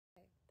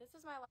This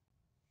is my life.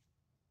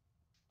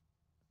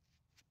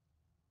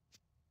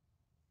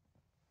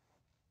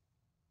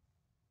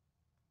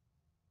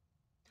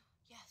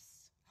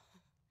 Yes.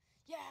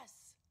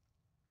 Yes.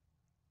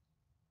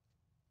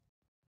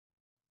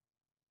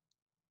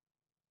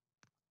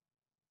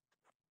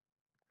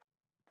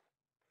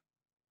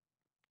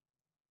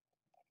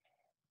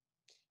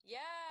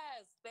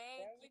 Yes. Thank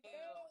you. There we go.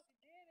 You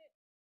did it.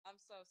 I'm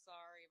so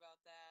sorry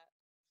about that.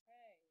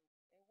 Hey,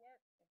 it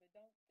worked. If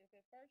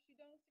at first you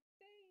don't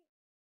succeed,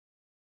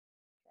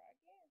 try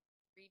again.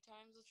 3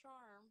 times a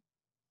charm.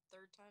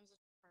 Third time's a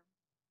charm.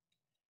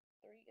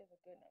 3 is a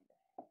good number.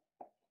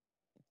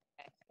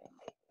 Okay.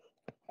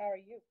 How are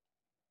you?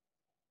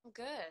 I'm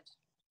good.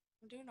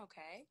 I'm doing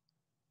okay.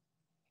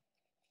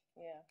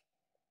 Yeah.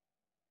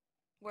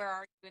 Where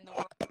are you in the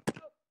world?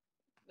 Oh,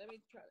 let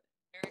me try it.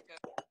 There it goes.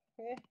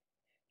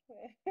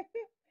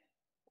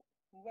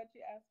 What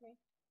you asked me?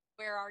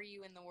 Where are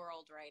you in the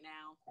world right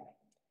now?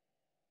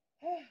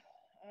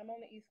 I'm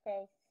on the East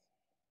Coast.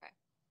 Okay.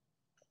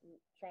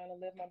 Trying to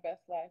live my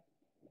best life.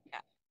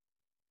 Yeah.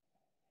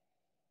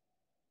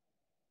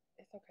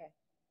 It's okay.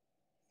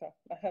 So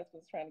my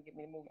husband's trying to get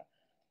me to move.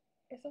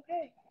 It's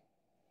okay.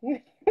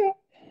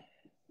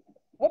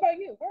 What about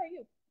you? Where are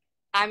you?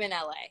 I'm in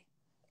LA.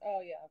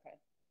 Oh yeah, okay.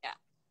 Yeah.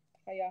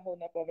 How y'all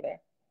holding up over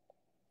there?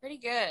 Pretty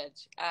good.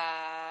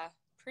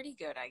 Pretty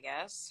good, I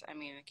guess. I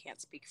mean, I can't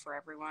speak for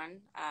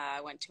everyone. I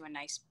went to a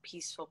nice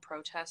peaceful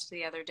protest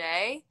the other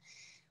day,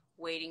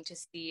 waiting to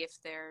see if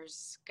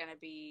there's gonna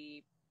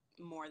be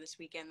more this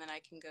weekend that I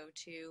can go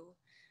to.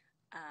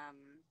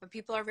 But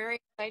people are very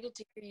excited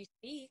to hear you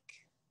speak,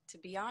 to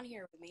be on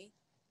here with me.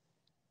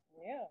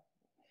 Yeah.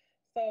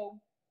 So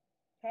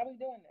how we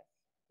doing this?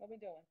 What we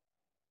doing?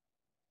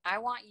 I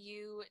want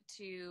you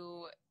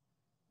to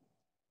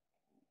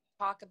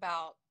talk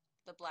about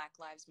the Black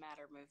Lives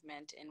Matter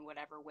movement in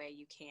whatever way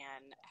you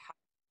can, how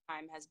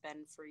time has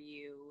been for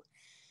you,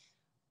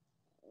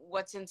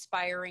 what's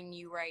inspiring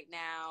you right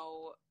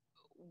now,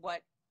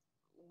 what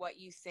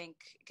you think,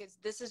 because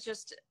this is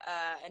just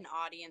an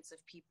audience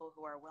of people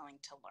who are willing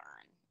to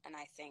learn, and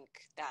I think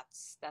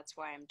that's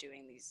why I'm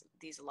doing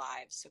these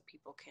lives, so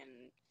people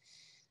can,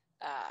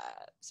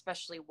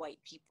 especially white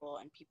people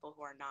and people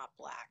who are not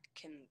Black,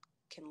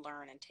 can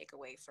learn and take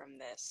away from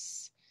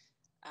this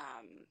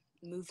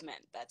movement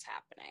that's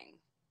happening.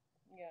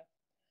 Yeah.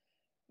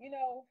 You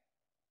know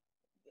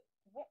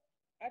what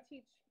I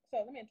teach. So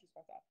let me introduce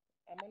myself.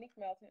 I'm Monique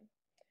Melton,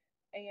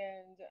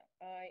 and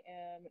I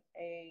am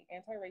a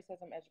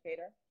anti-racism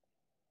educator.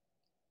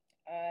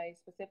 I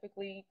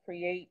specifically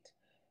create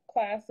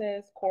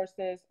classes,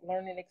 courses,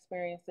 learning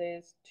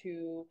experiences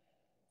to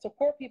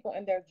support people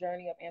in their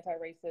journey of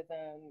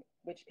anti-racism,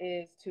 which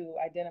is to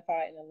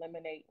identify and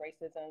eliminate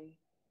racism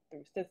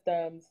through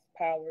systems,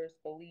 powers,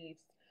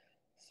 beliefs,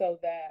 so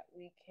that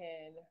we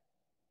can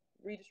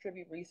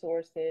redistribute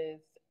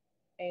resources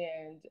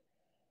and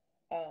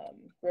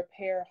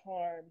repair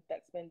harm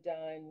that's been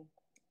done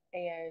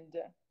and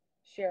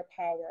share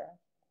power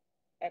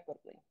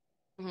equitably.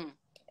 Mm-hmm.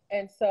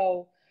 And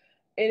so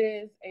it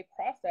is a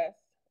process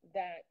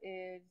that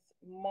is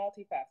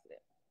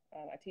multifaceted.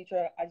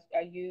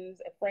 I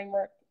use a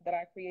framework that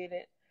I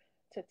created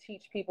to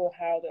teach people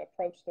how to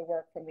approach the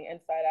work from the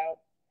inside out.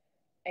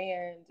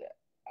 And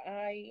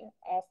I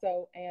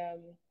also am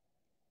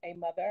a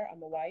mother,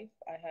 I'm a wife.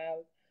 I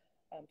have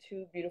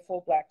 2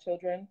 beautiful Black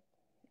children.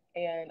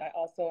 And I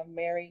also am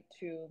married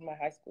to my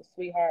high school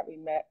sweetheart. We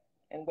met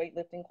in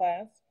weightlifting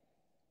class.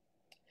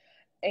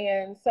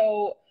 And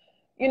so,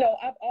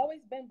 I've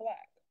always been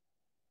Black.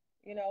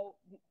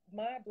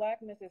 My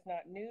Blackness is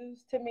not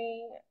news to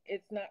me.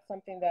 It's not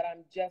something that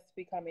I'm just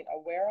becoming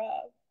aware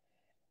of.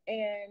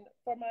 And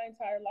for my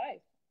entire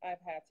life,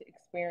 I've had to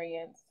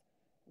experience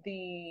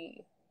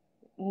the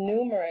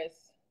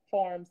numerous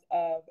forms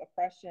of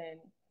oppression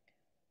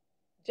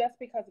just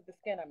because of the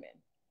skin I'm in.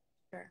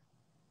 Sure.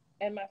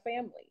 And my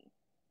family,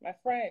 my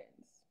friends.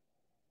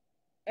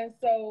 And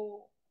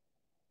so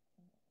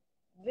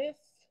this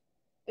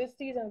this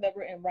season that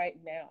we're in right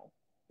now,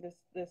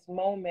 this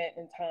moment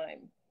in time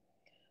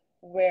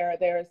where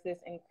there is this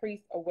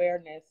increased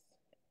awareness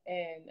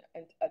and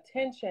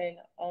attention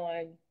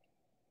on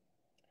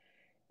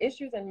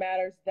issues and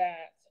matters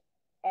that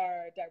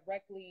are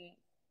directly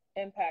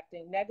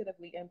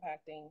negatively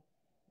impacting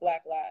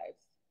Black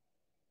lives.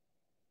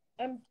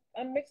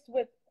 I'm mixed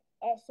with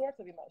all sorts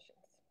of emotions.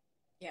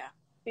 Yeah.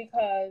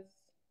 Because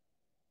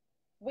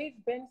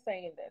we've been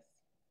saying this.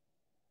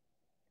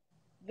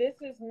 This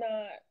is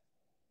not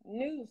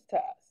news to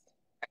us.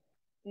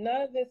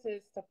 None of this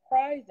is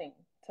surprising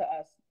to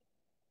us.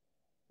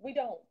 We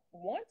don't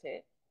want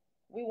it.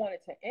 We want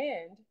it to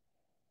end,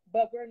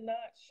 but we're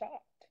not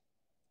shocked,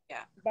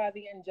 yeah, by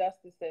the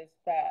injustices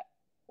that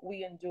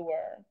we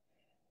endure.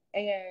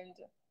 And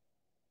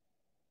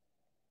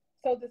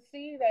so to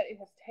see that it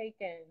has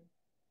taken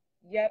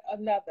yet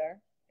another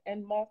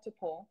and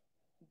multiple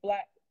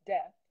Black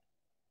deaths,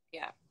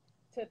 yeah,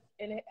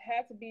 and it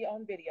had to be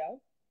on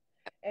video,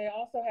 and it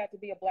also had to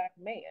be a Black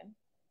man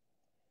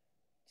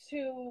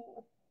to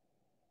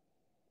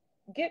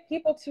get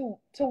people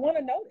to want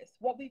to notice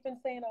what we've been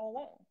saying all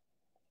along.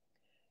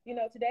 You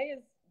know, today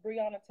is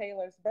Breonna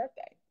Taylor's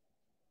birthday,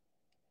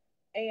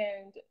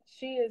 and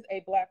she is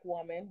a Black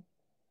woman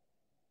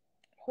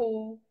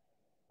who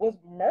was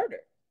murdered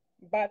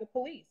by the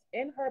police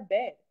in her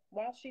bed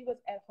while she was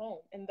at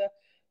home in the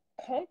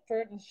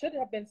comfort and should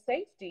have been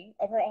safety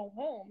of her own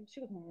home. She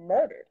was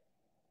murdered,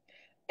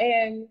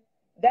 and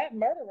that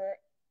murderer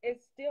is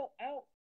still out